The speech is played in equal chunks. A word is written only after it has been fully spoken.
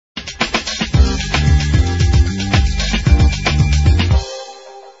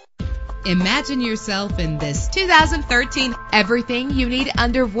Imagine yourself in this 2013 everything you need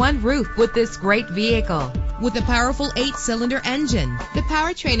under one roof with this great vehicle. With a powerful 8-cylinder engine, the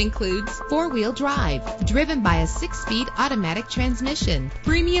powertrain includes 4-wheel drive, driven by a 6-speed automatic transmission.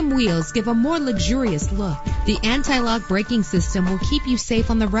 Premium wheels give a more luxurious look. The anti-lock braking system will keep you safe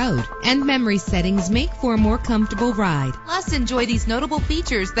on the road, and memory settings make for a more comfortable ride. Plus, enjoy these notable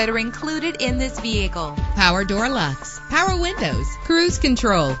features that are included in this vehicle: power door locks, power windows, cruise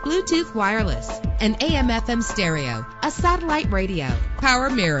control, Bluetooth wireless, an AM/FM stereo, a satellite radio,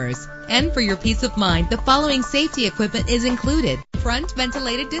 power mirrors. And for your peace of mind, the following safety equipment is included: front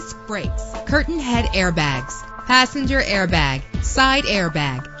ventilated disc brakes, curtain head airbags, passenger airbag, side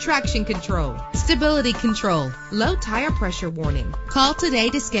airbag, traction control, stability control, low tire pressure warning. Call today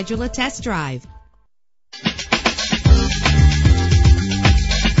to schedule a test drive.